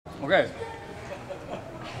Okay.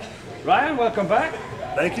 Ryan, welcome back.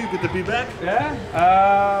 Thank you, good to be back.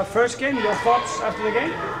 Yeah. First game, your thoughts after the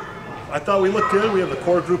game? I thought we looked good. We have a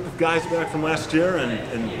core group of guys back from last year,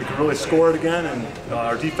 and we can really score it again, and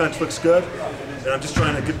our defense looks good. And I'm just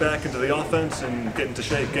trying to get back into the offense and get into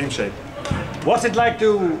shape, game shape. What's it like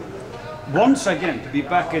to, once again, to be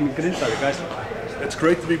back in Grindavík, guys? It's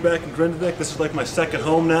great to be back in Grindavík. This is like my second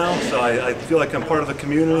home now, so I feel like I'm part of the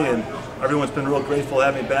community, and everyone's been real grateful to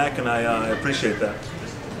have me back, and I appreciate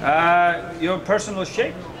that. Your personal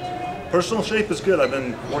shape? Personal shape is good. I've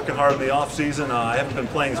been working hard in the off season. I haven't been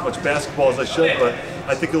playing as much basketball as I should, but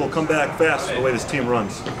I think it will come back fast the way this team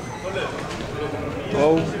runs.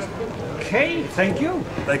 Okay, thank you.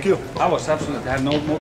 Thank you. I was absolutely, I have no more.